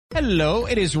Hello,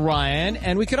 it is Ryan,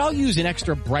 and we could all use an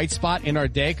extra bright spot in our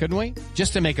day, couldn't we?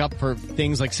 Just to make up for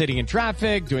things like sitting in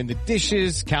traffic, doing the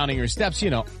dishes, counting your steps,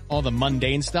 all the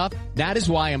mundane stuff. That is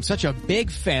why I'm such a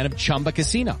big fan of Chumba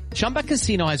Casino. Chumba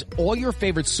Casino has all your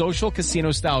favorite social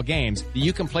casino-style games that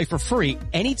you can play for free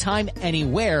anytime,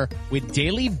 anywhere with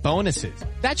daily bonuses.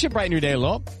 That should brighten your day a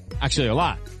little. Actually, a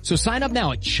lot. So sign up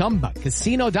now at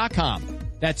ChumbaCasino.com.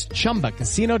 That's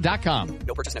ChumbaCasino.com.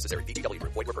 No purchase necessary. VGW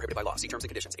Group. Void where prohibited by law. See terms and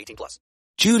conditions. 18+.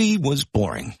 Judy was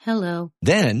boring. Hello.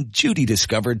 Then Judy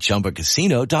discovered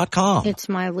ChumbaCasino.com. It's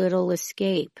my little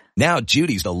escape. Now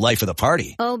Judy's the life of the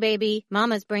party. Oh, baby,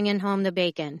 mama's bringing home the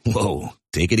bacon. Whoa,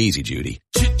 take it easy, Judy.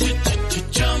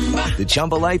 The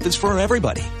Chumba life is for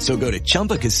everybody. So go to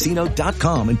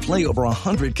ChumbaCasino.com and play over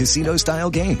 100 casino-style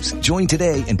games. Join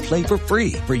today and play for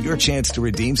free for your chance to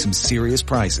redeem some serious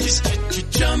prizes.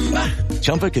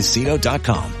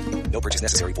 ChumbaCasino.com. No purchase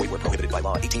necessary. Void where prohibited by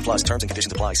law. 18+. Terms and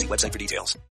conditions apply. See website for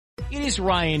details. It is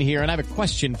Ryan here, and I have a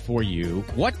question for you.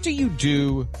 What do you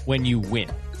do when you win?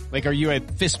 Like, are you a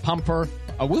fist pumper,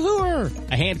 a woohooer,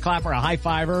 a hand clapper, a high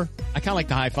fiver? I kind of like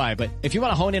the high five, but if you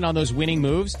want to hone in on those winning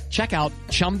moves, check out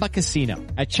Chumba Casino.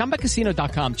 At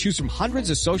ChumbaCasino.com, choose from hundreds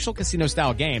of social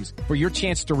casino-style games for your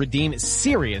chance to redeem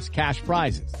serious cash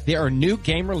prizes. There are new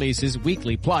game releases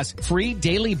weekly, plus free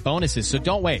daily bonuses, so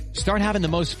don't wait. Start having the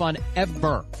most fun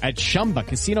ever at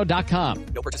ChumbaCasino.com.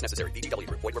 No purchase necessary. VGW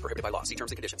Group. Void where prohibited by law. See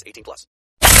terms and conditions. 18+.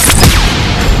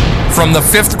 From the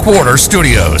Fifth Quarter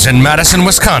Studios in Madison,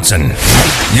 Wisconsin,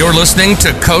 you're listening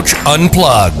to Coach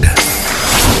Unplugged.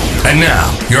 And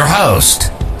now, your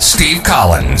host, Steve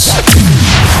Collins.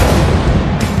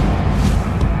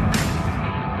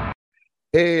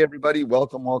 Hey, everybody.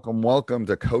 Welcome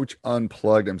to Coach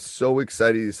Unplugged. I'm so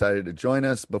excited you decided to join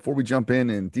us. Before we jump in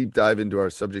and deep dive into our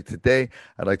subject today,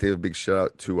 I'd like to give a big shout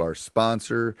out to our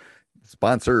sponsors,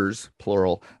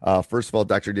 plural. First of all,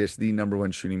 Dr. Dish, the number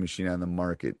one shooting machine on the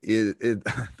market.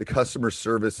 The customer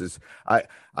service is,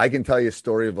 I can tell you a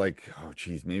story of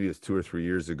maybe it was 2 or 3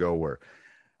 years ago where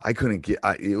I couldn't get,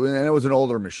 and it was an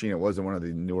older machine. It wasn't one of the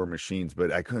newer machines,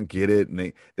 but I couldn't get it.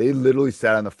 And they literally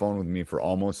sat on the phone with me for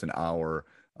almost an hour,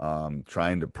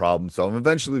 trying to problem solve.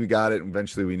 Eventually we got it.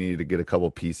 Eventually we needed to get a couple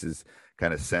pieces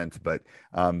kind of sent, but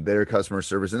their customer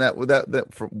service, and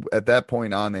at that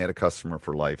point on, they had a customer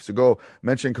for life. So go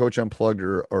mention Coach Unplugged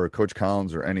or Coach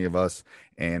Collins or any of us,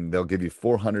 and they'll give you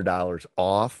 $400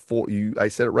 off. I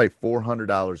said it right,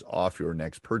 $400 off your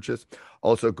next purchase.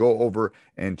 Also, go over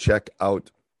and check out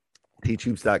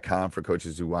teachhoops.com for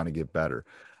coaches who want to get better.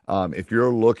 If you're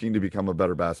looking to become a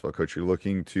better basketball coach, you're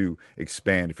looking to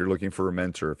expand, if you're looking for a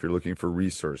mentor, if you're looking for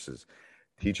resources,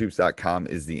 teachhoops.com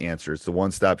is the answer. It's the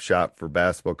one-stop shop for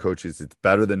basketball coaches. It's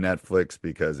better than Netflix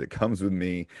because it comes with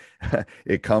me.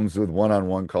 It comes with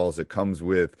one-on-one calls. It comes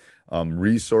with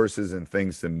resources and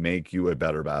things to make you a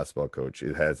better basketball coach.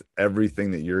 It has everything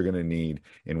that you're going to need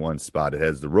in one spot. It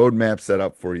has the roadmap set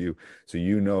up for you so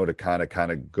you know to kind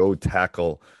of go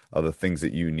tackle the things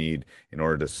that you need in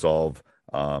order to solve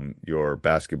your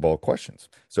basketball questions.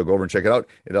 So go over and check it out.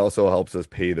 It also helps us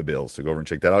pay the bills. So go over and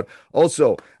check that out.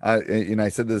 Also, I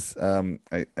said this,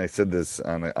 I said this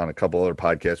on a couple other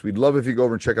podcasts. We'd love if you go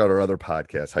over and check out our other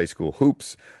podcasts, High School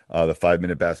Hoops, the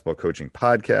 5-Minute Basketball Coaching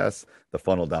Podcast, the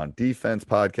Funnel Down Defense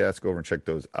Podcast. Go over and check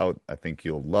those out. I think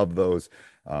you'll love those.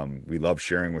 We love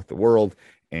sharing with the world,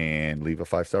 and leave a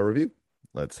 5-star review.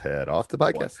 Let's head off the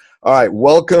podcast. All right.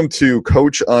 Welcome to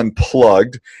Coach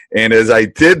Unplugged. And as I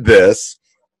did this,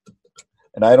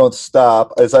 and I don't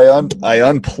stop, as I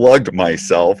unplugged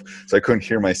myself, so I couldn't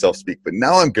hear myself speak. But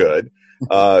now I'm good.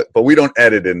 But we don't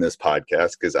edit in this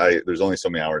podcast because there's only so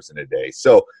many hours in a day.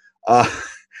 So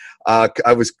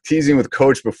I was teasing with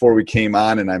Coach before we came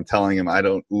on, and I'm telling him I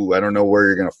don't know where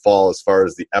you're going to fall as far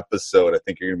as the episode. I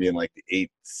think you're going to be in like the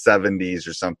 870s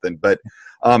or something. But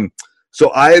so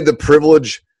I had the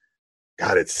privilege.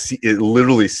 God, it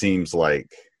literally seems like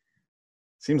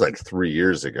 3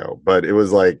 years ago, but it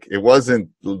wasn't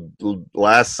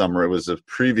last summer. It was the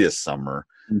previous summer.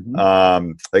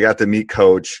 Mm-hmm. I got to meet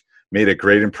Coach, made a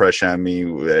great impression on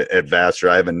me at Vassar.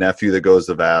 I have a nephew that goes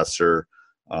to Vassar.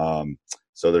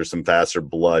 So there's some Vassar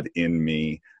blood in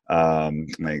me.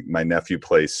 My nephew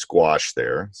plays squash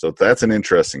there. So that's an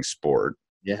interesting sport.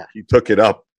 Yeah. He took it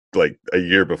up like a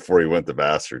year before he went to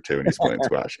Vassar too, and he's playing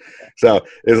squash. So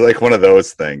it's like one of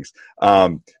those things.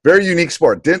 Very unique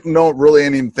sport. Didn't know really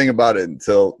anything about it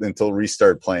until we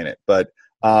started playing it. But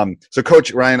so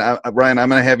Coach Ryan, I'm going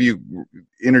to have you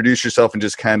introduce yourself and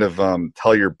just kind of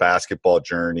tell your basketball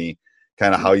journey,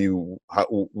 kind of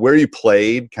where you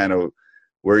played, kind of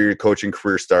where your coaching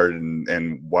career started,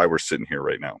 and why we're sitting here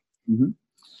right now. Mm-hmm.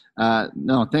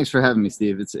 No, thanks for having me,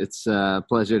 Steve. It's a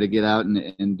pleasure to get out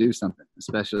and do something,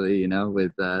 especially,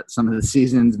 with some of the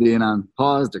seasons being on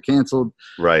paused or canceled.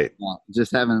 Right.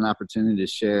 Just having an opportunity to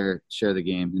share the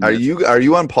game. Are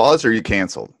you on pause or are you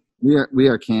canceled? We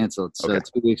are canceled. So Okay.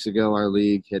 2 weeks ago, our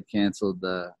league had canceled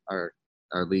our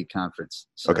league conference.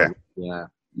 So, Okay. Yeah,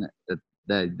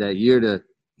 that year to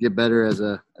get better as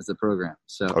a program.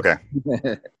 So Okay.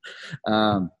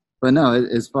 But no,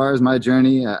 as far as my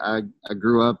journey, I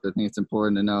grew up. I think it's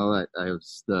important to know I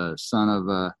was the son of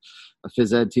a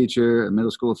phys ed teacher, a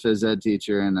middle school phys ed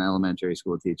teacher, and an elementary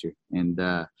school teacher. And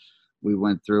we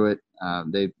went through it.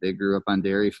 They grew up on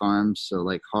dairy farms, so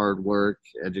like hard work,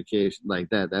 education, like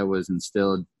that was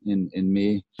instilled in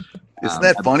me. Isn't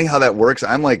that funny how that works?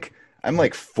 I'm like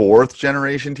fourth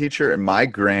generation teacher, and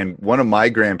one of my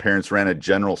grandparents ran a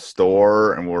general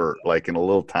store, and we're like in a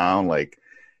little town. Like,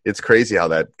 it's crazy how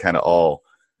that kind of all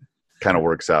kind of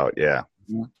works out. Yeah.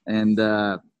 And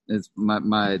it's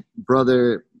my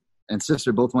brother and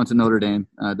sister both went to Notre Dame.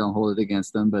 Don't hold it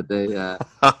against them, but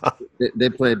they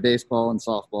played baseball and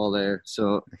softball there.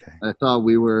 So Okay. I thought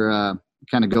we were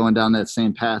kind of going down that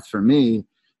same path. For me,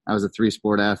 I was a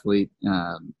 3-sport athlete,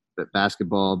 but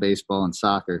basketball, baseball, and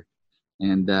soccer,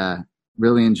 and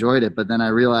really enjoyed it. But then I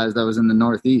realized I was in the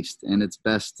Northeast, and it's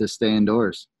best to stay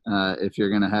indoors if you're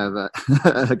going to have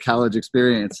a college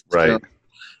experience. Right.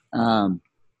 So,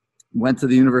 went to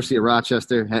the University of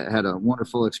Rochester, had a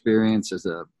wonderful experience as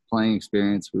a playing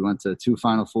experience. We went to 2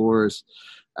 Final Fours,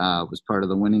 was part of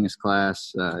the winningest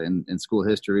class in school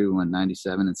history. We went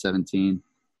 97 and 17,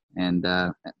 and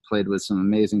played with some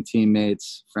amazing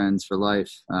teammates, friends for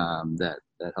life that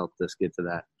helped us get to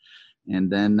that.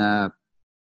 And then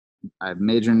I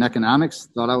majored in economics,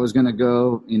 thought I was going to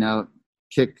go,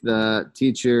 kick the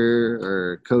teacher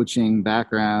or coaching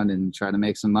background and try to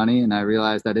make some money. And I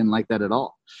realized I didn't like that at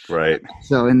all. Right.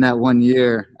 So in that 1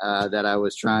 year that I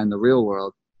was trying the real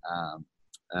world,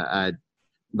 I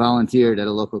volunteered at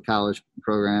a local college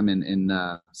program in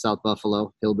South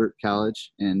Buffalo, Hilbert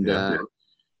College. And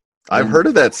I've heard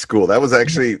of that school. That was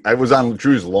actually, I was on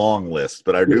Drew's long list,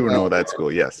 but I do know that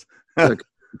school. Yes.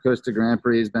 Coach de Grand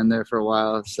Prix has been there for a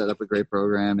while, set up a great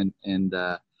program, and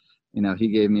he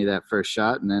gave me that first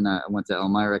shot. And then I went to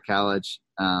Elmira College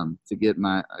to get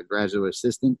my graduate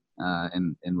assistant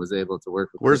and was able to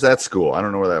work with. Where's that school? I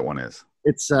don't know where that one is.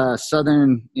 It's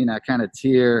southern, kind of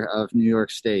tier of New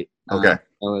York State. Okay.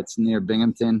 So it's near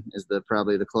Binghamton is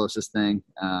probably the closest thing.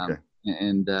 Okay.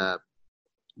 And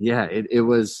it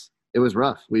was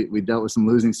rough. We dealt with some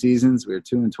losing seasons. We were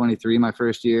 2-23 my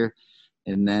first year.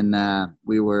 And then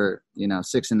we were,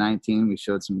 6-19. We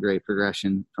showed some great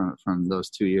progression from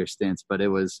those 2-year stints. But it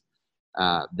was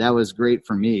that was great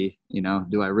for me.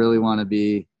 Do I really want to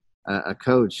be a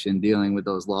coach and dealing with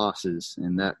those losses?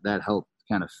 And that helped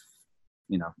kind of,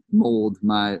 mold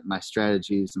my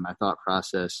strategies and my thought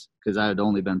process, because I had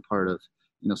only been part of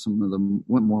some of the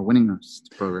more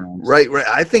winningest programs. Right.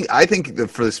 I think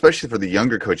especially for the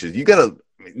younger coaches,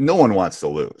 no one wants to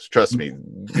lose. Trust me.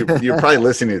 You're probably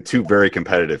listening to 2 very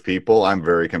competitive people. I'm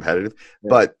very competitive,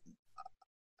 but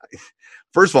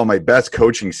first of all, my best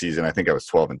coaching season, I think I was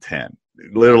 12-10.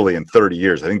 Literally in 30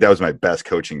 years, I think that was my best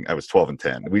coaching. I was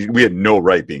 12-10. We had no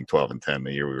right being 12-10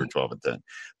 the year we were 12-10.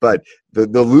 But the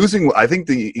losing, I think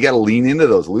you got to lean into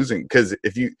those losing, because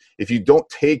if you don't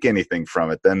take anything from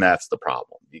it, then that's the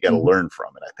problem. You got to learn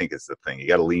from it. I think it's the thing. You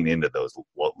got to lean into those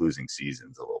losing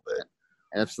seasons a little bit.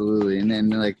 Absolutely. And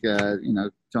then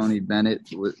Tony Bennett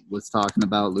was talking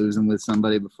about losing with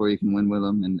somebody before you can win with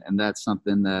them. And that's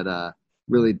something that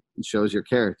really shows your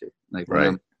character. Like when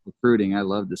I'm recruiting, I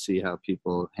love to see how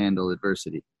people handle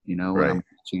adversity, when I'm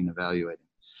coaching and evaluating.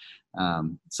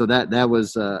 So that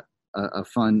was a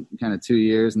fun kind of 2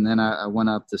 years. And then I went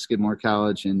up to Skidmore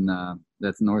College, and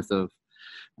that's north of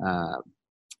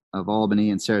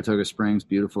Albany and Saratoga Springs,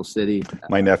 beautiful city.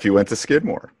 My nephew went to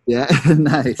Skidmore. Yeah,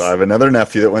 nice. So I have another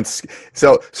nephew that went.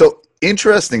 So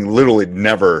interesting. Literally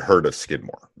never heard of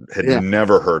Skidmore. Had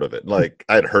never heard of it. Like,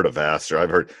 I'd heard of Vassar.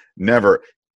 I've heard never.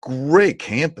 Great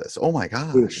campus. Oh my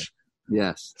gosh.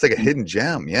 Yes. It's like a hidden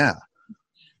gem. Yeah.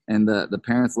 And the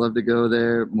parents love to go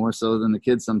there more so than the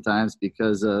kids sometimes,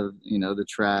 because of the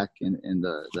track and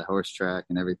the horse track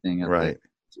and everything. Right.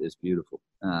 It's beautiful.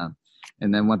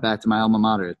 And then went back to my alma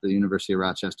mater at the University of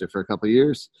Rochester for a couple of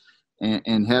years,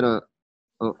 and had a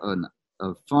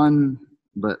fun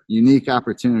but unique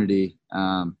opportunity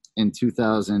in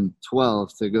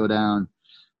 2012 to go down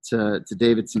to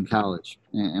Davidson College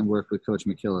and work with Coach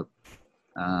McKillop.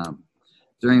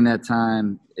 During that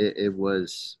time, it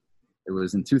was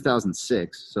in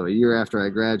 2006, so a year after I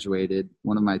graduated.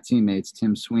 One of my teammates,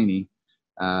 Tim Sweeney,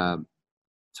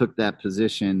 took that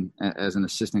position as an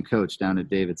assistant coach down at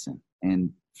Davidson.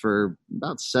 And for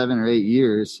about 7 or 8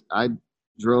 years, I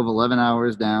drove 11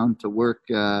 hours down to work,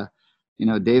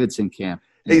 Davidson camp.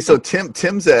 Hey, so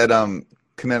Tim's at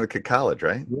Connecticut College,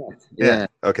 right? Yeah.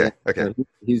 Okay. So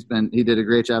he did a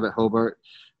great job at Hobart,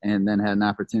 and then had an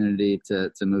opportunity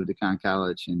to move to Conn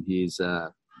College, and he's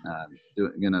going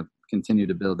to continue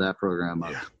to build that program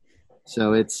up. Yeah.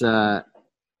 So it's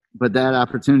but that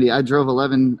opportunity, I drove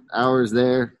 11 hours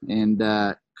there, and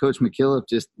Coach McKillop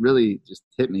just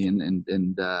hit me,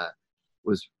 and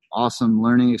was awesome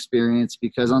learning experience,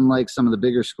 because unlike some of the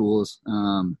bigger schools,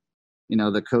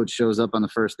 the coach shows up on the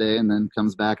first day and then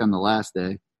comes back on the last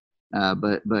day.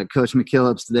 But Coach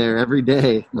McKillop's there every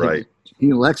day. Right.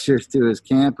 He lectures to his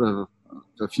camp of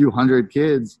a few hundred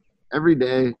kids every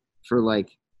day for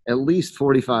at least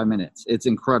 45 minutes. It's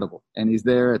incredible. And he's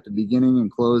there at the beginning and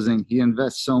closing. He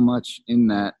invests so much in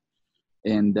that.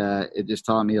 And it just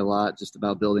taught me a lot just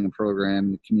about building a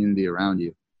program, the community around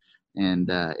you. And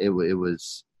it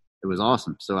was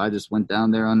awesome. So I just went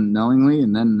down there unknowingly,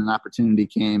 and then an opportunity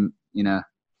came,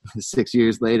 6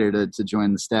 years later to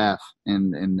join the staff,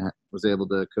 and was able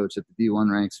to coach at the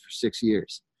D1 ranks for 6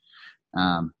 years.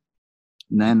 And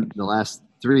then the last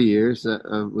 3 years,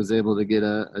 I was able to get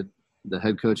the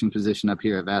head coaching position up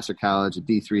here at Vassar College, a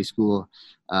D3 school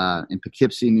in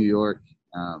Poughkeepsie, New York.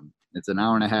 It's an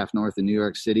hour and a half north of New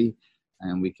York City,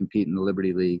 and we compete in the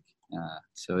Liberty League.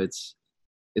 So it's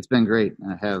been great.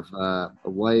 I have a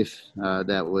wife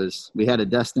we had a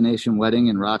destination wedding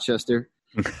in Rochester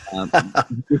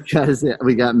because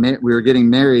we were getting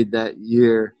married that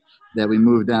year that we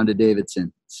moved down to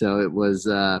Davidson. So it was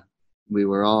we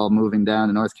were all moving down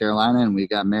to North Carolina, and we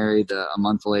got married a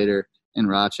month later in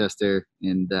Rochester,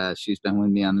 and she's been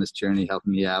with me on this journey,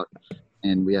 helping me out,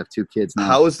 and we have 2 kids now.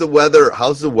 How's the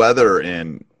weather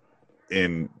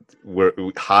in where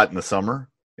hot in the summer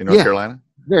in North Carolina?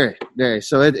 Very, very.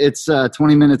 So it's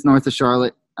 20 minutes north of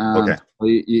Charlotte. Okay. So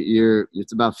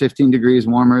it's about 15 degrees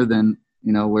warmer than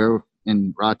we're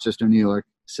in Rochester, New York.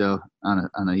 So on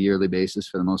a yearly basis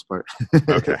for the most part.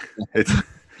 Okay.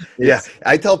 Yeah,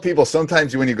 I tell people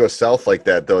sometimes when you go south like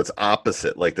that, though, it's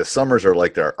opposite. Like the summers are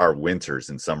like our winters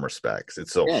in some respects.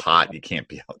 It's so hot you can't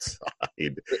be outside.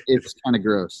 It's kind of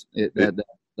gross.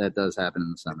 That does happen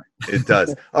in the summer. It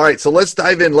does. All right, so let's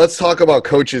dive in. Let's talk about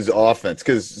Coach's offense.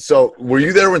 So were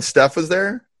you there when Steph was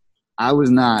there? I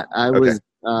was not. I was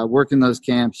working those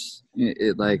camps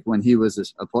when he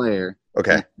was a player.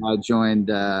 Okay. I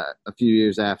joined a few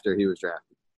years after he was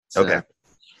drafted. So, okay.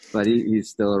 But he's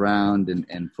still around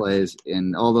and plays,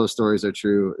 and all those stories are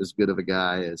true. As good of a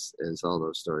guy as all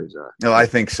those stories are. No, I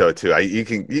think so too. You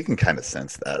can kind of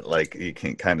sense that. You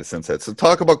can kind of sense that. So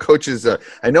talk about coaches.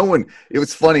 I know when it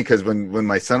was funny because when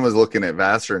my son was looking at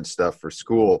Vassar and stuff for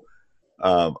school,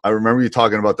 I remember you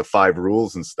talking about the 5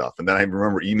 rules and stuff, and then I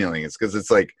remember emailing it because it's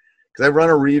because I run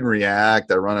a read and react.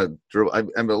 I run a dribble.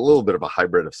 I'm a little bit of a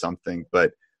hybrid of something,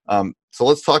 but. So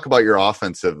let's talk about your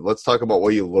offensive. Let's talk about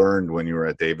what you learned when you were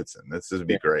at Davidson. This would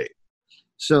be great.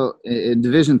 So in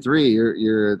Division III,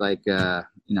 you're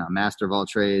master of all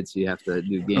trades. You have to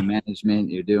do game management.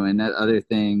 You're doing other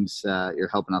things. You're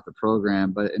helping out the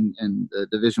program. But in the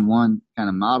Division I kind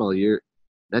of model,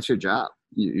 that's your job.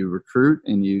 You recruit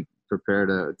and you prepare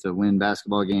to win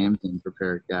basketball games and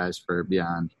prepare guys for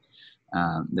beyond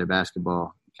their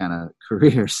basketball kind of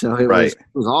career. So it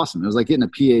was awesome. It was like getting a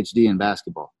PhD in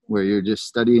basketball, where you're just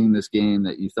studying this game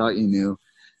that you thought you knew,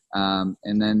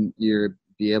 and then you're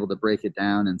be able to break it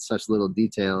down in such little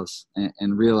details,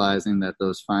 and realizing that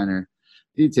those finer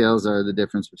details are the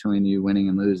difference between you winning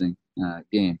and losing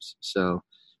games. So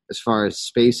as far as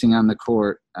spacing on the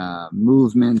court,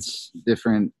 movements,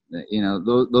 different,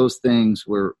 those things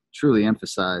were truly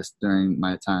emphasized during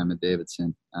my time at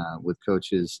Davidson with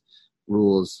coaches.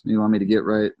 Rules. You want me to get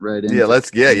right in?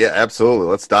 Yeah, absolutely.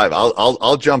 Let's dive.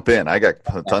 I'll jump in. I got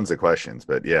tons of questions,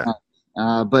 but yeah.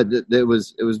 But it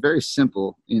was very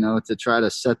simple, to try to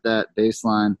set that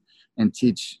baseline and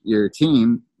teach your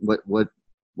team what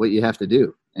you have to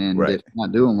do. And if you're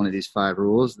not doing one of these 5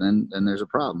 rules, then there's a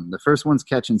problem. The first one's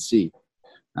catch and see.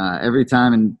 Every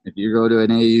time, and if you go to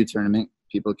an AAU tournament,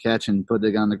 people catch and put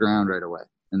it on the ground right away,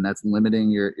 and that's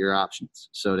limiting your options.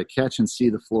 So to catch and see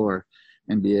the floor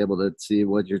and be able to see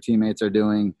what your teammates are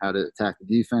doing, how to attack the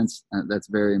defense, that's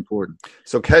very important.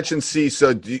 So catch and see.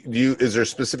 So is there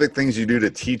specific things you do to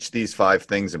teach these 5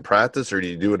 things in practice, or do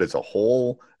you do it as a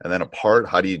whole and then apart?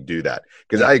 How do you do that?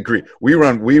 Because I agree. We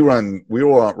won't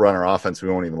run our offense. We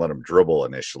won't even let them dribble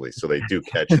initially. So they do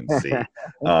catch and see.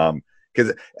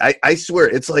 Because I swear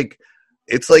it's like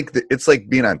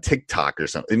being on TikTok or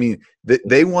something. I mean,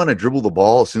 they want to dribble the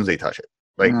ball as soon as they touch it.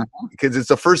 Like, because it's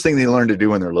the first thing they learn to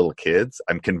do when they're little kids.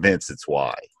 I'm convinced it's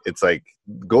why. It's like,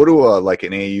 go to like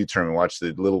an AAU tournament, watch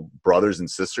the little brothers and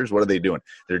sisters. What are they doing?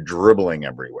 They're dribbling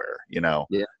everywhere, Yeah.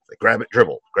 Like, grab it,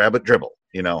 dribble,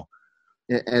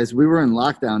 As we were in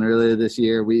lockdown earlier this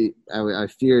year, I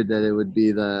feared that it would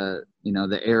be the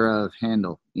era of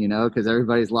handle, because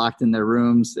everybody's locked in their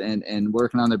rooms and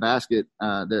working on their basket,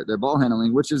 their ball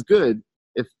handling, which is good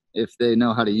if they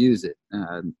know how to use it.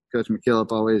 Coach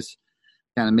McKillop always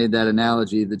kind of made that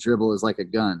analogy. The dribble is like a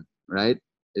gun, right?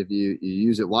 If you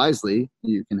use it wisely,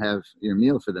 you can have your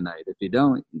meal for the night. If you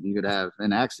don't, you could have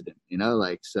an accident,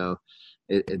 so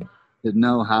it to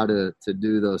know how to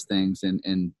do those things.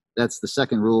 And that's the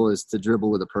second rule, is to dribble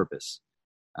with a purpose.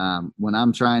 When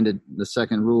I'm the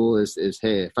second rule is,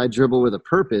 hey, if I dribble with a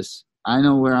purpose, I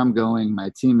know where I'm going.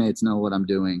 My teammates know what I'm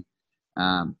doing.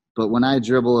 But when I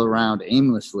dribble around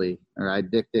aimlessly, or I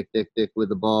dick with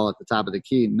the ball at the top of the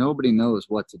key, nobody knows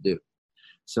what to do.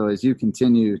 So as you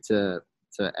continue to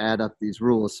add up these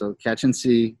rules, so catch and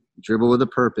see, dribble with a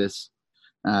purpose.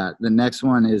 The next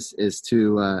one is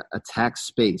to attack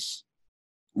space.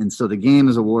 And so the game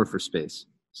is a war for space.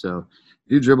 So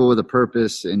if you dribble with a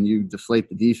purpose and you deflate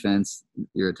the defense,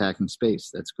 you're attacking space.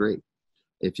 That's great.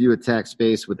 If you attack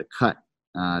space with a cut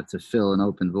to fill an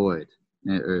open void,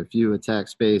 or if you attack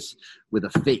space with a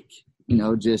fake,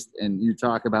 and you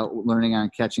talk about learning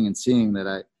on catching and seeing that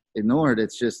I ignored,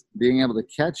 it's just being able to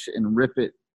catch and rip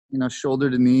it, shoulder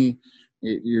to knee.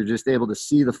 You're just able to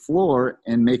see the floor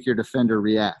and make your defender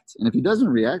react. And if he doesn't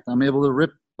react, I'm able to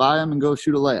rip by him and go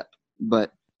shoot a layup.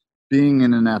 But being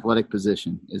in an athletic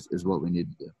position is what we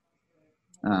need to do.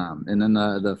 And then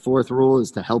the fourth rule is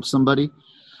to help somebody.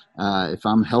 If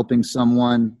I'm helping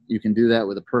someone, you can do that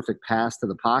with a perfect pass to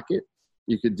the pocket.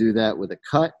 You could do that with a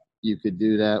cut. You could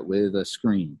do that with a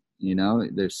screen.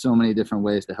 There's so many different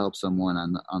ways to help someone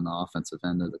on the offensive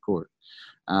end of the court.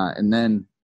 And then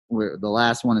the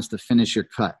last one is to finish your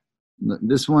cut.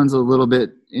 This one's a little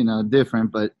bit,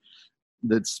 different, but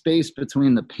the space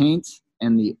between the paint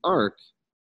and the arc,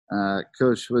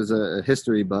 Coach was a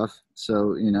history buff.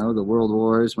 So, the World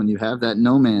Wars, when you have that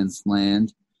no man's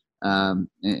land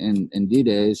in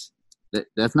D-Days,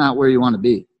 that's not where you want to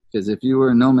be. Because if you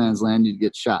were in no man's land, you'd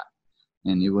get shot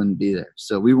and you wouldn't be there.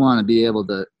 So we want to be able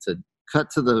to cut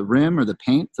to the rim or the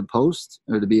paint to post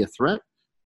or to be a threat.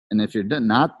 And if you're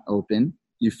not open,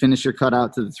 you finish your cut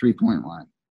out to the 3-point line.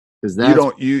 Because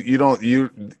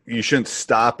you shouldn't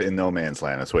stop in no man's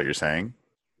land. That's what you're saying.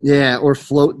 Yeah, or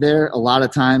float there. A lot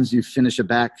of times you finish a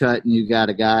back cut and you got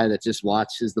a guy that just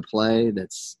watches the play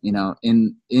that's,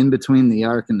 in between the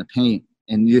arc and the paint,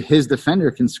 and his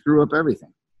defender can screw up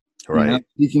everything. Right.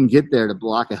 He can get there to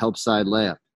block a help side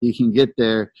layup. He can get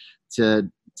there to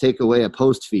take away a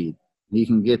post feed. He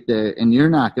can get there, and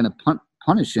you're not going to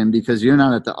punish him because you're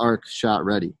not at the arc shot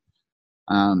ready.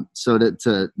 So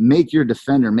to make your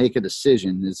defender make a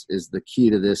decision is the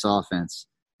key to this offense.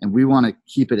 And we want to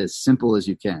keep it as simple as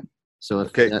you can. So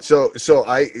I've got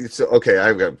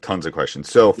tons of questions.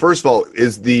 So first of all,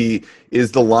 is the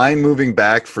line moving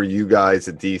back for you guys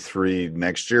at D3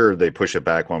 next year, or they push it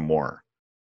back one more?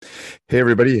 Hey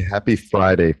everybody, happy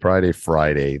Friday.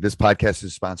 This podcast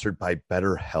is sponsored by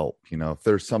BetterHelp. If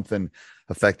there's something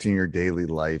affecting your daily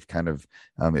life, kind of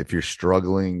if you're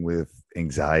struggling with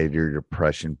anxiety or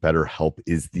depression, BetterHelp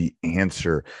is the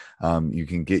answer. You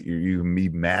can be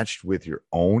matched with your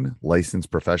own licensed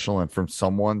professional, and from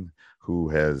someone who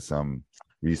has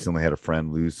recently had a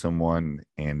friend lose someone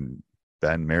and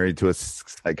been married to a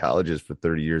psychologist for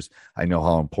 30 years. I know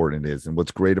how important it is. And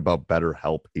what's great about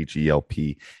BetterHelp,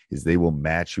 H-E-L-P, is they will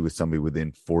match you with somebody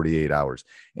within 48 hours.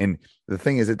 And the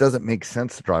thing is, it doesn't make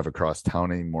sense to drive across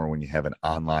town anymore when you have an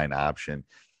online option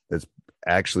that's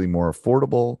actually more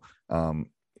affordable,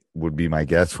 would be my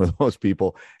guess for most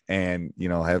people. And,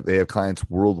 they have clients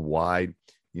worldwide,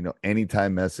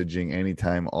 anytime messaging,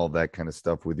 anytime, all that kind of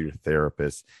stuff with your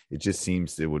therapist. It just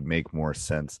seems it would make more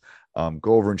sense.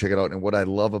 Go over and check it out. And what I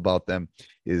love about them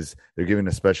is they're giving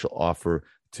a special offer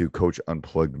to Coach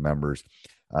Unplugged members.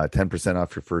 10%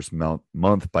 off your first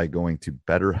month by going to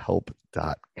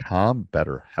betterhelp.com,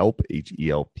 BetterHelp,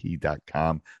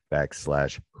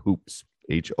 HELP.com/hoops,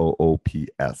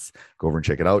 HOOPS. Go over and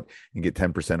check it out and get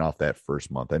 10% off that first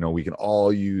month. I know we can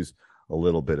all use a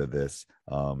little bit of this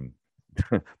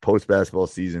post basketball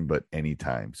season, but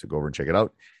anytime. So go over and check it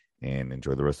out and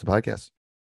enjoy the rest of the podcast.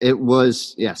 It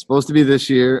was, supposed to be this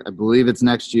year. I believe it's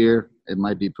next year. It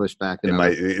might be pushed back. It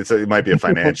might be a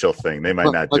financial thing. They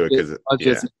might not do it because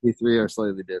budgets in P3 are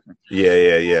slightly different.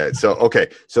 Yeah. So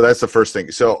so that's the first thing.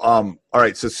 So all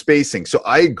right. So spacing. So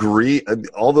I agree.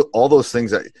 All those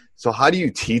things. So how do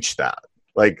you teach that?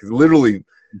 Like literally,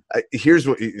 here's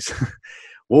what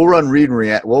we'll run read and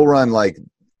react. We'll run like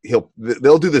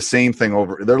they'll do the same thing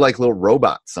over. They're like little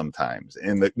robots sometimes,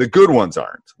 and the good ones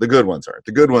aren't. The good ones aren't.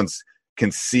 The good ones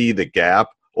can see the gap,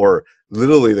 or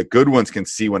literally the good ones can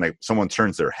see when someone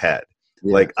turns their head.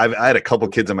 Yeah. Like I had a couple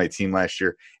kids on my team last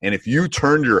year, and if you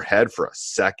turned your head for a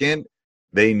second,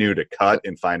 they knew to cut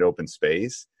and find open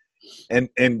space. And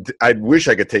I wish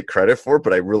I could take credit for it,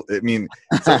 but I mean,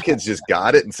 some kids just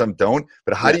got it and some don't.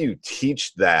 But how do you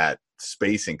teach that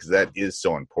spacing? Because that is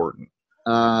so important.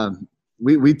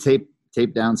 We tape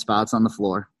down spots on the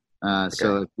floor.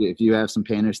 So if you have some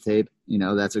painter's tape,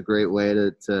 that's a great way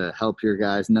to help your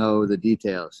guys know the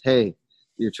details. Hey,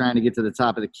 you're trying to get to the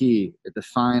top of the key,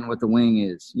 define what the wing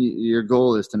is. Your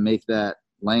goal is to make that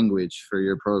language for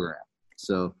your program.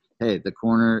 So, hey, the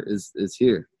corner is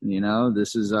here.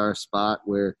 This is our spot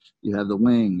where you have the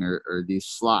wing or these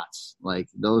slots. Like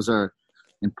those are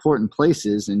important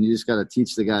places, and you just got to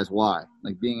teach the guys why.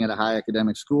 Like being at a high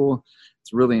academic school,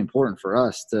 it's really important for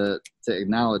us to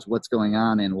acknowledge what's going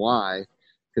on and why,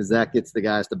 because that gets the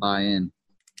guys to buy in.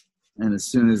 And as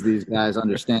soon as these guys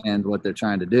understand what they're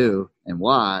trying to do and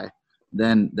why,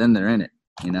 then they're in it.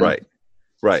 Right.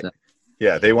 So,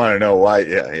 yeah, they want to know why.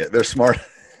 Yeah, they're smart.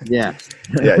 Yeah.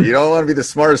 Yeah, you don't want to be the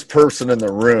smartest person in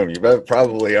the room. You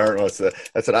probably aren't.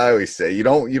 That's what I always say. You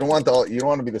don't want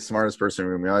to be the smartest person in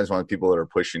the room. You always want people that are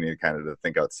pushing you kind of to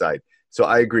think outside. So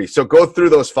I agree. So go through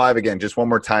those 5 again, just one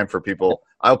more time for people.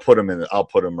 I'll put them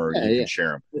or you can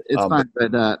share them. It's fine.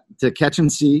 But to catch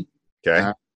and see,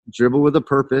 okay, dribble with a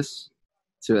purpose,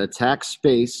 to attack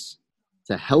space,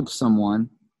 to help someone,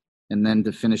 and then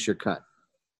to finish your cut.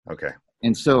 Okay.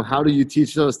 And so how do you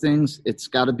teach those things? It's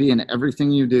got to be in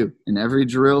everything you do, in every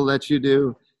drill that you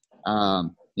do. I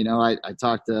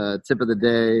talked tip of the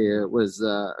day, or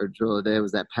drill of the day,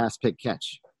 was that pass, pick,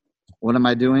 catch. What am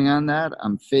I doing on that?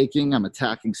 I'm faking. I'm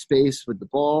attacking space with the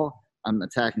ball. I'm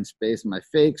attacking space in my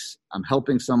fakes. I'm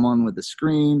helping someone with the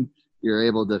screen. You're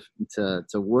able to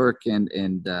work and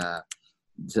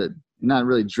to not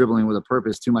really dribbling with a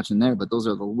purpose too much in there, but those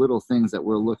are the little things that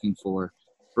we're looking for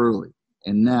early.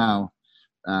 And now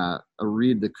a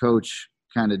read the coach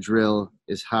kind of drill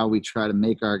is how we try to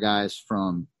make our guys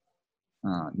from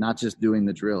not just doing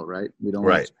the drill, right? We don't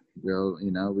want to drill,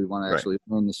 we want to actually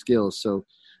learn the skills. So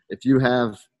if you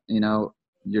have,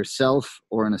 yourself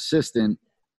or an assistant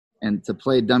and to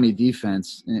play dummy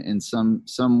defense in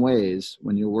some ways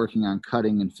when you're working on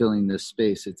cutting and filling this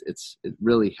space, it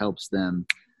really helps them,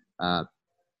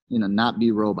 not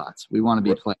be robots. We want to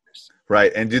be players.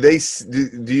 Right. And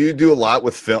do you do a lot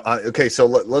with film? Okay, so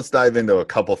let's dive into a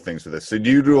couple things with this. So do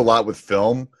you do a lot with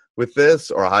film with this,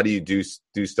 or how do you do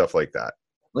stuff like that?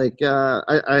 Like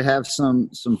I have some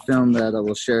film that I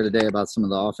will share today about some of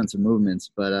the offensive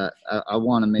movements, but I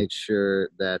want to make sure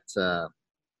that,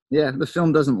 the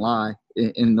film doesn't lie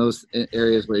in those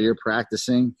areas where you're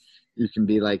practicing. You can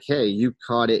be like, hey, you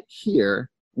caught it here.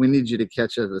 We need you to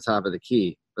catch it at the top of the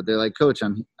key. But they're like, Coach,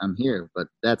 I'm here. But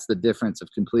that's the difference of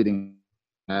completing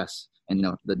pass and,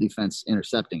 the defense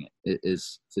intercepting it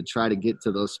is to try to get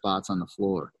to those spots on the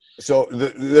floor. So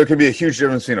there could be a huge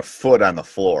difference between a foot on the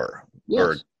floor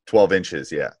or 12 inches.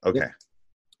 Yeah. Okay.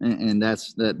 Yeah. And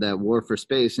that's that war for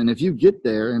space. And if you get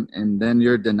there and then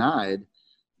you're denied,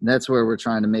 that's where we're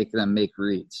trying to make them make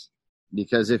reads.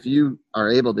 Because if you are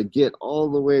able to get all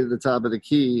the way to the top of the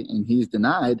key and he's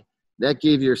denied, that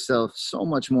gave yourself so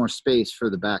much more space for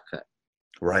the back cut.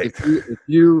 Right.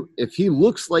 If he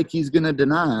looks like he's going to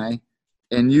deny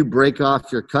and you break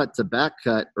off your cut to back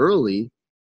cut early,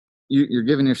 you're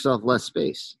giving yourself less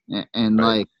space. And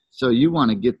right. So you want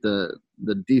to get the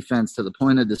defense to the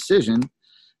point of decision,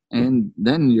 and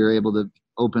then you're able to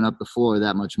open up the floor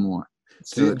that much more.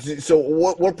 So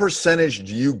what percentage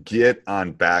do you get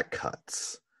on back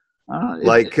cuts?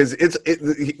 Because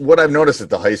what I've noticed at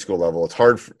the high school level, it's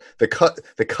hard for the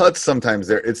cuts sometimes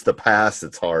it's the pass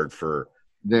that's hard for.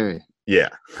 Very. Yeah.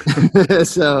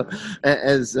 So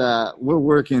as we're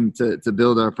working to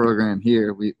build our program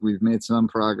here, we've made some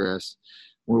progress.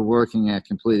 We're working at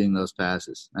completing those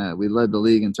passes. We led the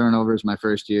league in turnovers my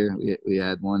first year. We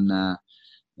had one,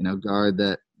 guard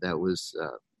that was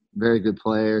very good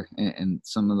player, and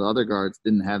some of the other guards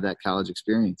didn't have that college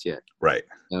experience yet. Right.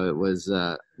 So it was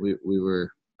we were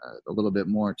a little bit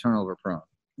more turnover prone,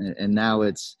 and now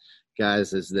it's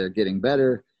guys as they're getting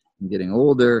better and getting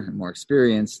older and more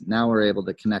experienced. Now we're able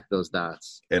to connect those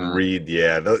dots and read.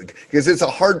 Yeah, because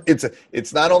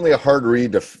it's not only a hard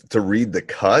read to read the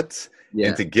cuts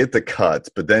and to get the cuts,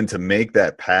 but then to make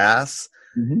that pass.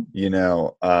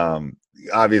 Mm-hmm.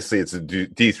 obviously it's a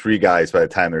D3 guys by the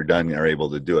time they're done are able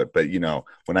to do it. But,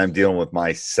 when I'm dealing with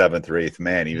my 7th or 8th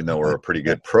man, even though we're a pretty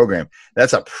good program,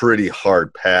 that's a pretty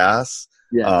hard pass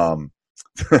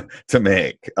to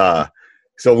make.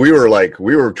 So we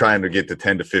were trying to get to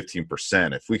 10 to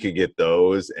 15%. If we could get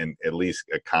those and at least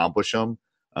accomplish them,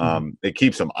 it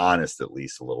keeps them honest at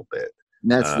least a little bit.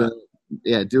 And that's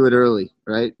do it early,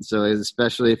 right? So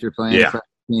especially if you're playing a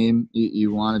team,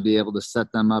 you want to be able to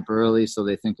set them up early so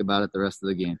they think about it the rest of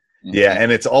the game.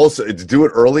 And it's do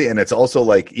it early, and it's also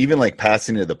like even like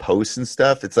passing to the post and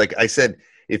stuff. It's like I said,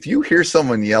 if you hear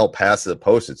someone yell pass to the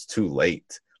post, it's too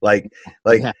late. Like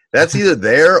that's either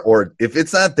there, or if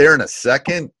it's not there in a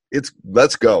second, it's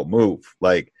let's go, move.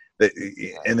 Like they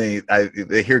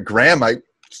hear Graham,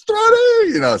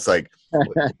 it's like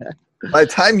by the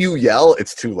time you yell,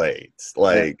 it's too late.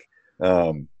 Like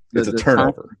it's a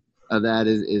turnover. Of that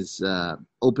is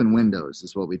open windows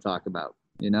is what we talk about.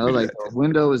 Like a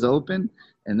window is open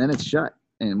and then it's shut.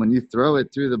 And when you throw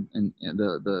it through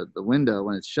the window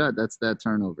when it's shut, that's that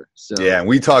turnover. So and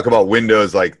we talk about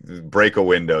windows like break a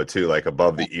window too, like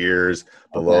above the ears,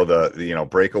 below the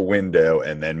break a window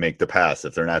and then make the pass.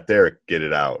 If they're not there, get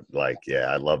it out. Like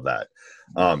I love that.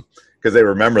 Because they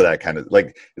remember that kind of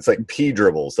like it's like pee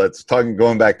dribbles. That's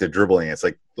going back to dribbling. It's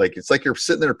like you're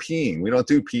sitting there peeing. We don't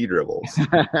do pee dribbles.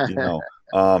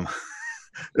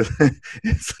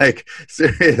 It's like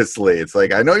seriously. It's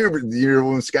like I know you're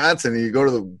in Wisconsin and you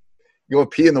go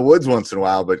pee in the woods once in a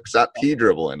while, but stop pee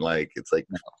dribbling. Like it's like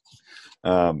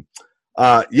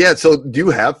So do you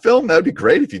have film? That would be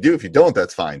great if you do. If you don't,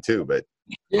 that's fine too. But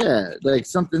like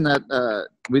something that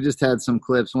we just had some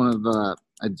clips.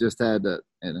 I just had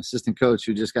an assistant coach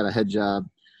who just got a head job.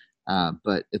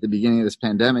 But at the beginning of this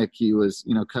pandemic, he was,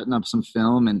 cutting up some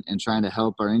film and trying to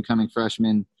help our incoming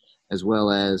freshmen as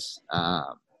well as,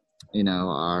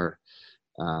 our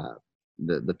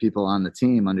the people on the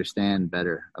team understand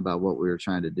better about what we were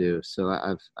trying to do. So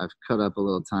I've cut up a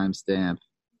little timestamp.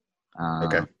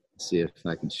 Let's see if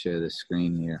I can share this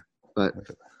screen here. But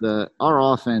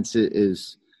our offense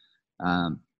is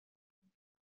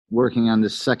working on the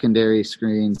secondary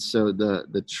screen. So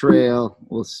the trail,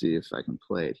 we'll see if I can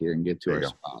play it here and get to our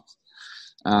spots.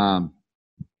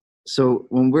 So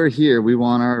when we're here, we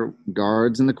want our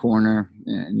guards in the corner,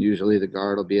 and usually the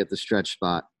guard will be at the stretch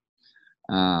spot.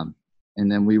 And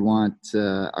then we want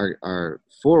our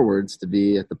forwards to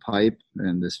be at the pipe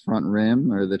and this front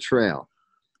rim or the trail.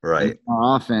 Right. And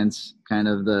our offense, kind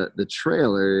of the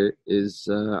trailer is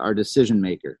our decision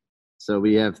maker. So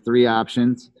we have 3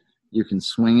 options. You can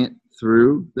swing it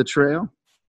through the trail,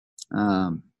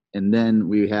 and then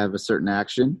we have a certain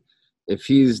action. If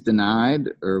he's denied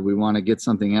or we want to get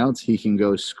something else, he can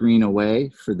go screen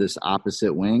away for this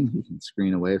opposite wing. He can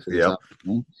screen away for this opposite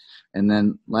wing. And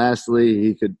then lastly,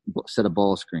 he could set a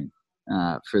ball screen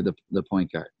for the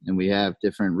point guard. And we have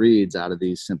different reads out of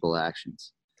these simple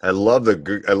actions. I love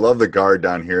the guard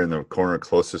down here in the corner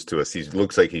closest to us. He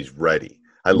looks like he's ready.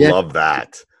 I love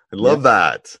that. I love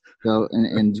that. So,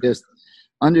 and just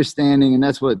understanding, and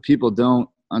that's what people don't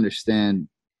understand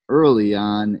early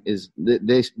on, is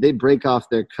that they break off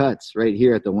their cuts right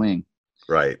here at the wing.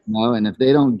 Right. And if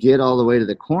they don't get all the way to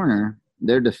the corner,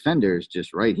 their defender is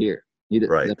just right here.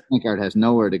 The point guard has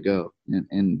nowhere to go.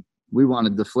 And we want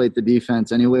to deflate the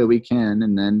defense any way we can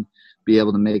and then be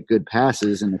able to make good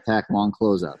passes and attack long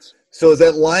closeouts. So as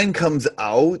that line comes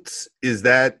out, is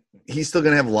that he's still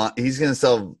going to have he's going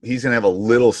to have a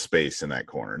little space in that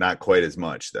corner, not quite as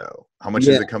much though. How much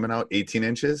is it coming out? 18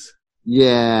 inches?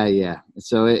 Yeah.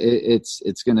 So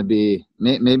it's going to be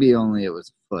maybe only it was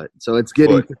a foot. So it's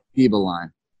getting to the FIBA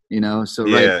line, So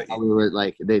right now we were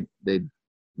like they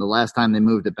the last time they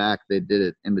moved it back, they did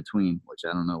it in between, which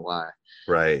I don't know why.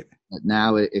 Right. But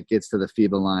now it gets to the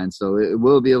FIBA line, so it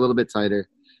will be a little bit tighter.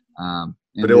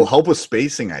 But it will help with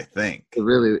spacing, I think. It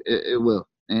really it will.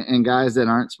 And guys that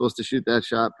aren't supposed to shoot that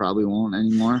shot probably won't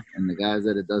anymore. And the guys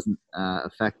that it doesn't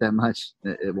affect that much,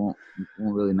 it won't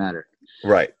really matter.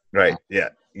 Right. Yeah.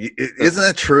 Isn't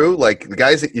that true? Like the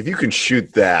guys, if you can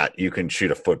shoot that, you can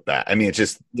shoot a foot back. I mean, it's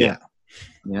just Yeah.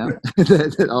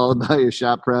 All about your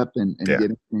shot prep and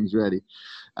getting things ready.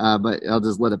 But I'll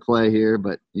just let it play here.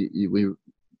 But we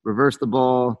reverse the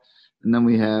ball, and then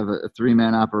we have a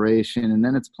 3-man operation, and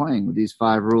then it's playing with these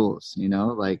 5 rules.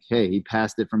 Like, hey, he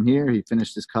passed it from here. He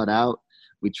finished his cut out.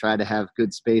 We try to have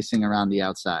good spacing around the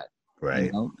outside.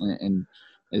 Right. And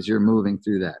as you're moving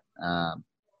through that,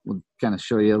 we'll kind of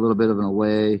show you a little bit of an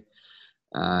away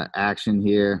action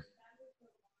here.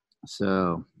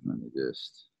 So let me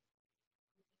just.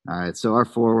 All right, so our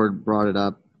forward brought it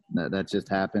up. That just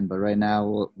happened, but right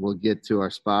now we'll get to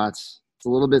our spots. It's a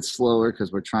little bit slower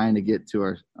because we're trying to get to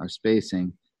our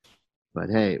spacing. But,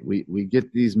 hey, we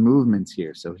get these movements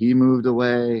here. So he moved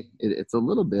away. It's a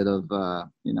little bit of,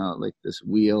 like this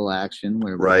wheel action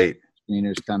where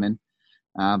screeners come in.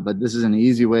 But this is an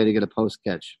easy way to get a post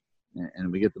catch.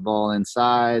 And we get the ball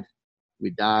inside. We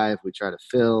dive. We try to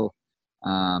fill.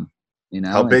 How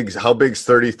big's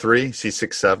 33? Is he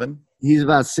 6'7"? He's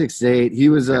about 6'8". He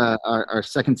was our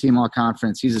second team all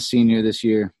conference. He's a senior this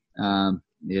year.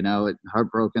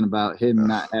 Heartbroken about him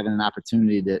not having an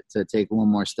opportunity to take one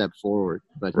more step forward.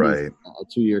 But he's a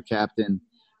 2-year captain.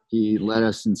 He led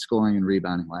us in scoring and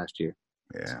rebounding last year.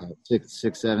 Yeah. So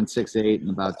 6'7", 6'8", and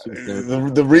about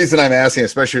 230. The reason I'm asking,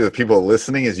 especially the people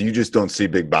listening, is you just don't see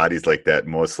big bodies like that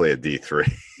mostly at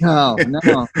D3. No.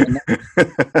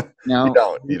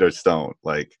 You just don't.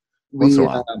 Like, what's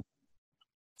wrong?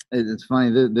 It's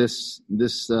funny. This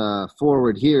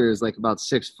forward here is like about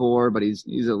 6'4", but he's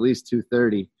at least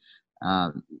 230,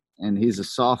 and he's a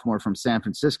sophomore from San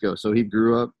Francisco. So he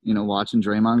grew up, watching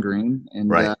Draymond Green,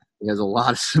 and he has a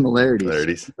lot of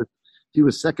similarities. He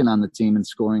was second on the team in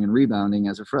scoring and rebounding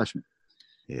as a freshman.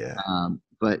 Yeah.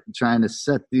 But trying to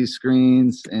set these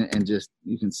screens and just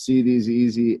you can see these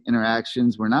easy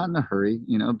interactions. We're not in a hurry.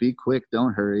 Be quick,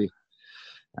 don't hurry.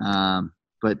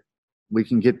 But we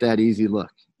can get that easy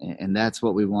look. And that's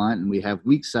what we want. And we have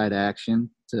weak side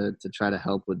action to try to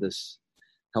help with this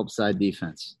help side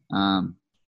defense.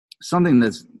 Something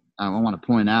that's I want to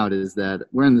point out is that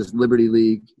we're in this Liberty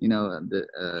League,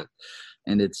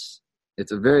 and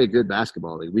it's a very good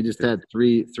basketball league. We just had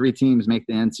three teams make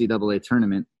the NCAA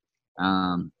tournament,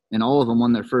 and all of them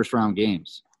won their first round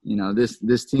games.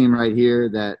 This team right here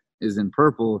that is in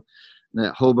purple,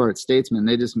 that Hobart Statesman,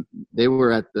 they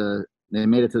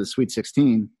made it to the Sweet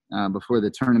 16 before the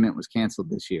tournament was canceled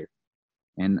this year.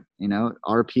 And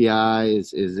RPI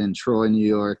is in Troy, New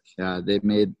York. They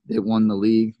won the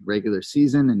league regular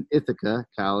season, and Ithaca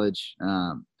College.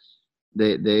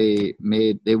 They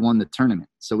won the tournament.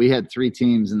 So we had 3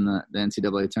 teams in the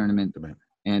NCAA tournament,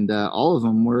 and all of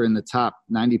them were in the top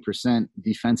 90%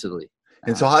 defensively.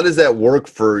 And so how does that work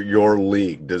for your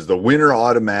league? Does the winner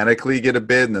automatically get a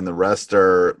bid, and then the rest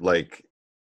are like,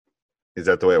 is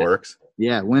that the way it works?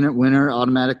 Yeah, winner,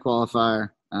 automatic qualifier.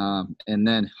 And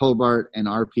then Hobart and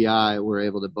RPI were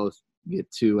able to both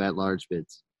get 2 at-large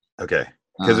bids. Okay.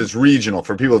 Because it's regional.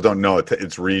 For people who don't know,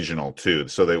 it's regional too.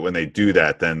 So that when they do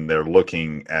that, then they're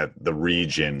looking at the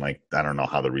region. Like, I don't know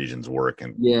how the regions work.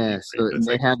 And so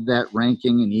they have that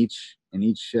ranking in each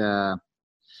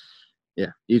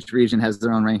region has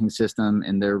their own ranking system,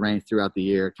 and they're ranked throughout the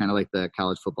year, kind of like the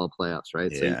college football playoffs,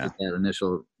 right? Yeah. So you get that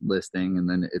initial listing, and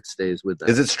then it stays with that.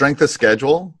 Is it strength of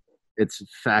schedule? It's a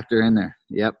factor in there.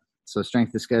 Yep. So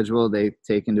strength of schedule, they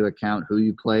take into account who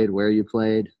you played, where you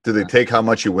played. Do they take how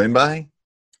much you win by?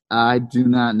 I do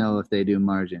not know if they do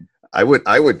margin. I would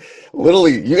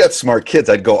literally, you got smart kids.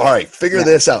 I'd go, all right, figure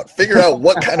this out. Figure out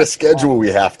what kind of schedule we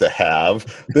have to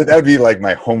have. That'd be like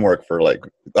my homework for like,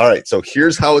 all right, so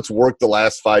here's how it's worked the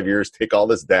last 5 years. Take all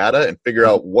this data and figure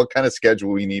out what kind of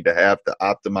schedule we need to have to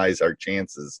optimize our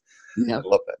chances. Yep. I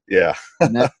love that. Yeah.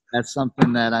 And that's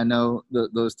something that I know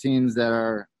those teams that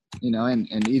are,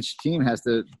 and each team has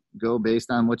to go based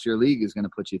on what your league is going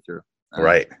to put you through.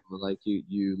 Right. Like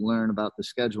you learn about the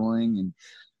scheduling, and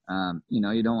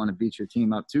you don't want to beat your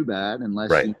team up too bad unless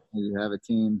you have a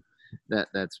team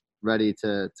that's ready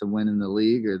to win in the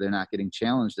league, or they're not getting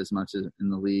challenged as much as in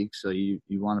the league. So you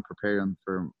want to prepare them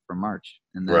for March,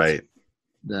 and that's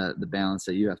the balance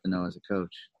that you have to know as a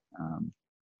coach.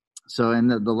 So in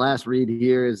the last read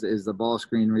here is the ball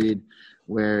screen read,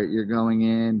 where you're going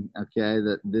in. Okay,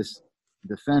 this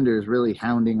defender is really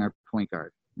hounding our point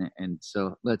guard. And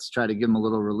so let's try to give them a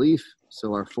little relief.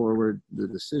 So our forward, the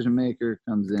decision maker,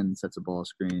 comes in and sets a ball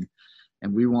screen.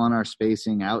 And we want our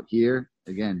spacing out here.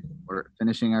 Again, we're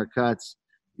finishing our cuts.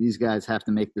 These guys have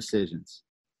to make decisions.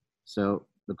 So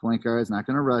the point guard is not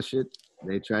going to rush it.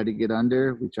 They try to get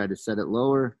under. We try to set it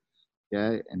lower.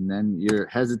 Okay, and then you're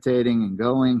hesitating and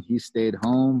going. He stayed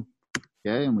home.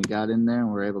 Okay, and we got in there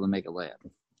and we're able to make a layup.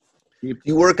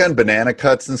 You work on banana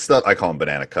cuts and stuff. I call them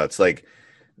banana cuts. Like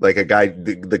a guy,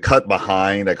 the cut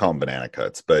behind, I call them banana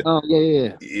cuts. But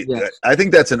yeah. I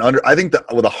think that's I think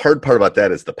the hard part about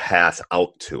that is the pass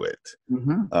out to it.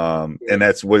 Mm-hmm. And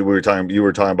that's what you were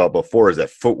talking about before, is that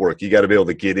footwork. You got to be able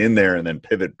to get in there and then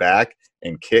pivot back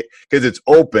and kick, because it's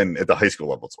open at the high school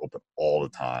level. It's open all the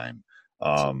time.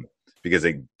 Because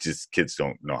kids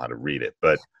don't know how to read it.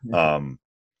 But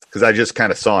because I just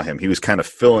kind of saw him, he was kind of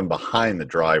filling behind the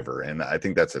driver, and I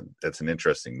think that's an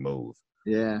interesting move.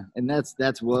 Yeah, and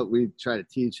that's what we try to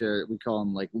teach. We call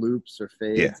them like loops or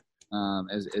fades. Yeah.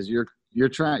 As you're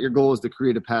your goal is to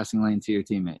create a passing lane to your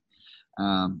teammate.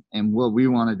 And what we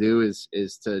want to do is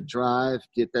to drive,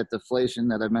 get that deflation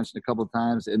that I've mentioned a couple of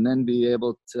times, and then be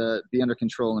able to be under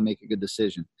control and make a good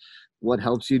decision. What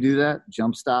helps you do that?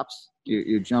 Jump stops,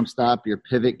 your jump stop, your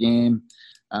pivot game,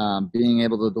 being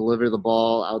able to deliver the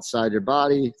ball outside your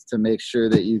body to make sure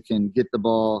that you can get the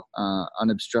ball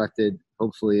unobstructed,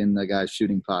 hopefully in the guy's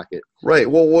shooting pocket. Right.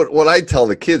 Well, what I tell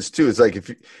the kids too is like, if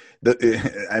you,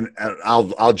 and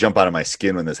I'll jump out of my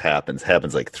skin when this happens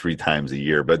like 3 times a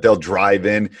year, but they'll drive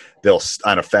in, they'll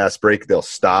on a fast break, they'll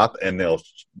stop and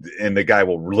the guy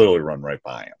will literally run right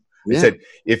by him. They said,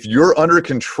 if you're under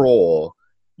control,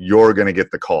 you're going to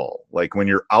get the call. Like when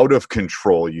you're out of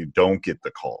control, you don't get the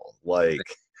call. Like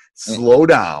slow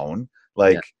down.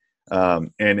 Like, and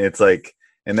it's like,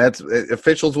 and that's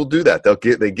officials will do that.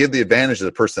 They give the advantage to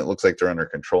the person that looks like they're under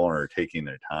control and are taking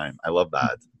their time. I love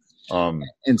that.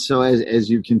 And so as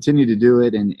you continue to do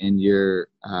it and you're,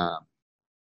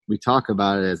 we talk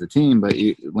about it as a team, but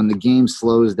when the game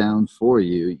slows down for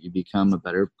you, you become a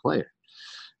better player.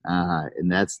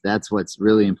 And that's what's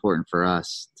really important for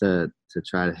us to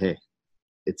try to, hey,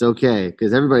 it's okay.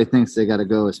 Because everybody thinks they got to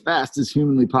go as fast as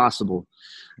humanly possible.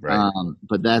 Right.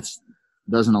 But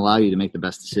doesn't allow you to make the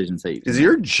best decisions that you can. Is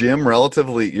your gym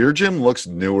your gym looks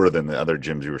newer than the other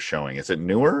gyms you were showing. Is it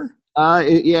newer?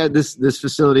 This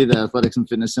facility, the Athletics and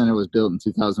Fitness Center, was built in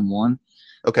 2001.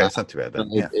 Okay, that's not too bad then.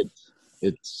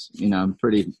 It's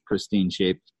pretty pristine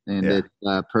shape, and it's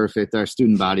perfect. Our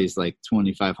student body is like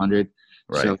 2,500.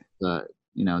 Right. So,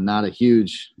 not a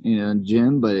huge,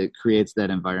 gym, but it creates that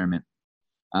environment.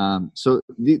 So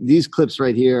these clips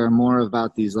right here are more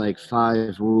about these like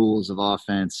 5 rules of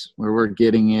offense where we're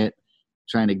getting it,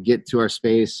 trying to get to our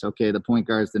space. Okay, the point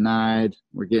guard's denied.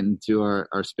 We're getting to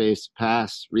our space,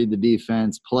 pass, read the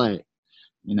defense, play,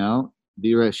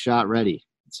 be shot ready.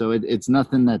 So it's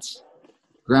nothing that's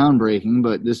groundbreaking,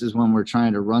 but this is when we're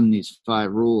trying to run these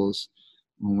 5 rules,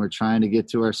 when we're trying to get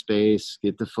to our space,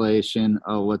 get deflation.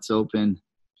 Oh, what's open?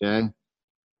 Okay.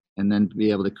 And then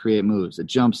be able to create moves, a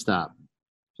jump stop.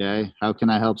 Okay. How can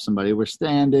I help somebody? We're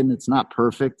standing. It's not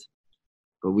perfect,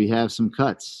 but we have some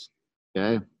cuts.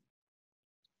 Okay.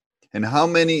 And how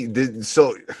many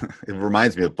so it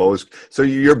reminds me of Bo's. So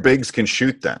your bigs can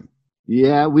shoot then?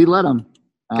 Yeah, we let them.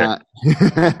 Okay.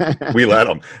 We let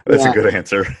them. That's a good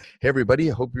answer. Hey,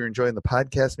 everybody. I hope you're enjoying the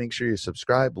podcast. Make sure you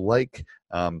subscribe, like.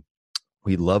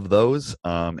 We love those.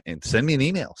 And send me an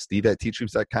email,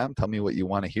 steve@teachhoops.com. Tell me what you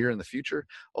want to hear in the future.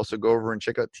 Also, go over and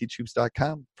check out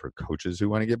teachhoops.com for coaches who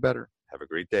want to get better. Have a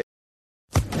great day.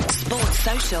 Sports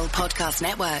Social Podcast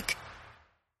Network.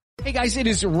 Hey guys, it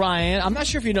is Ryan. I'm not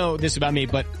sure if you know this about me,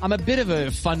 but I'm a bit of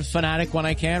a fun fanatic when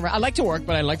I can. I like to work,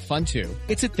 but I like fun too.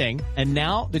 It's a thing. And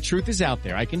now the truth is out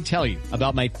there. I can tell you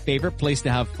about my favorite place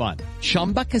to have fun.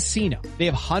 Chumba Casino. They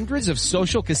have hundreds of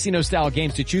social casino style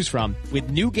games to choose from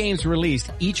with new games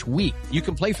released each week. You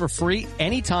can play for free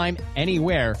anytime,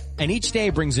 anywhere. And each day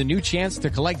brings a new chance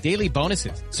to collect daily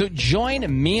bonuses. So join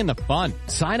me in the fun.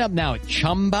 Sign up now at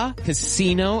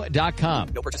ChumbaCasino.com.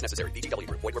 No purchase necessary. VGW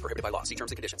Group. Void where prohibited by law. See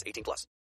terms and conditions. 18+.